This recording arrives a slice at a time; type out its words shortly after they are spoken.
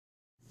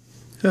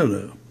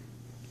Hello.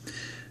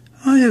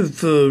 I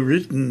have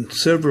written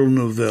several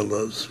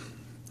novellas,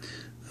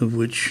 of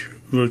which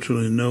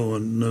virtually no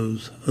one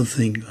knows a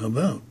thing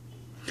about.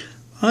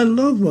 I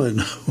love my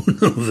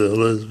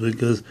novellas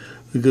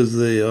because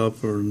they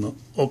offer an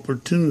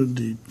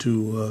opportunity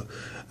to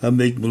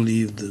make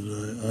believe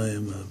that I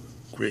am a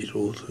great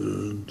author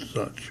and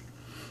such.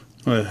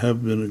 I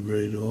have been a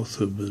great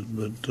author,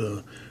 but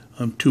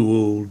I'm too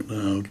old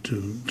now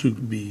to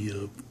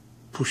be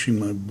pushing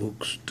my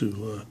books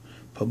to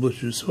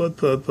publishers, so I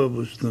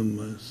publish them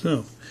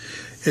myself.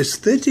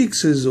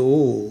 Aesthetics is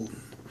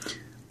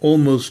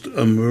almost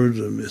a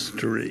murder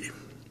mystery.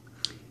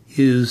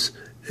 Is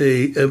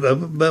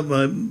about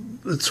my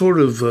sort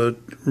of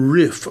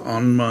riff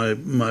on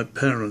my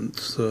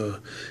parents.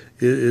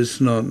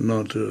 It's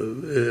not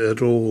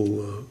at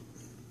all.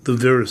 The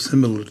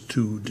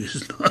verisimilitude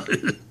is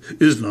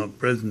not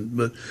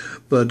present,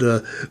 but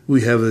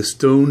we have a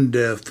stone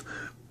deaf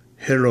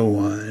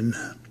heroine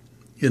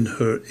in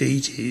her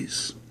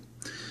 80s.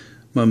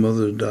 My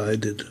mother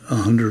died at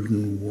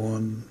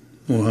 101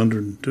 or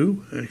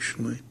 102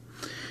 actually,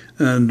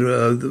 and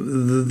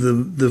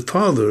the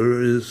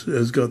father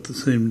has got the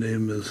same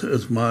name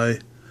as my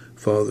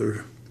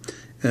father,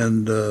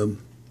 and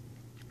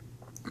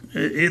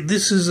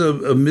this is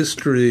a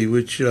mystery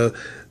which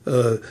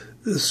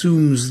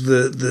assumes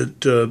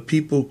that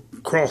people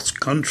cross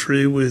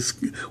country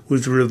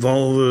with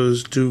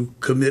revolvers to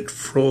commit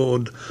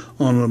fraud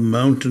on a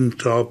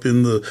mountaintop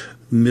in the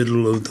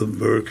middle of the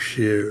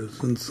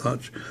Berkshires and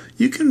such.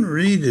 You can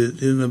read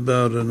it in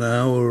about an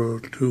hour or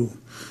two,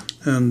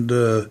 and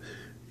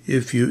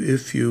if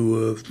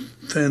you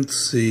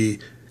fancy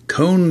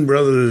Coen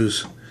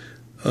Brothers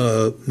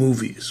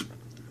movies,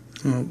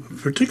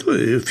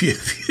 particularly if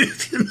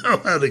you know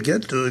how to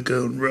get to the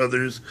Coen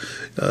Brothers,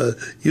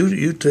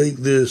 you take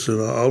this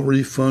and I'll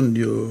refund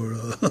your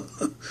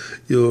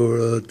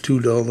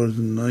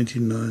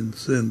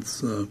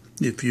 $2.99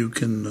 if you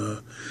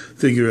can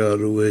figure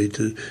out a way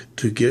to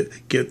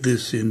get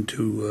this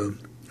into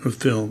a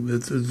film.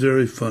 It's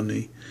very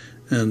funny,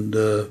 and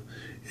it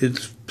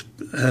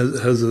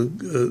has a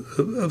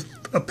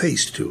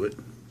pace to it.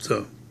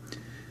 So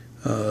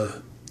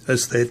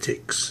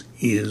aesthetics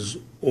is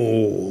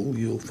all.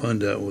 You'll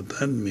find out what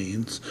that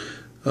means.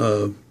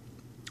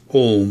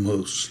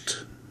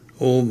 Almost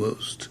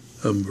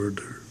a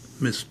murder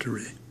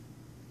mystery.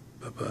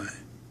 Bye-bye.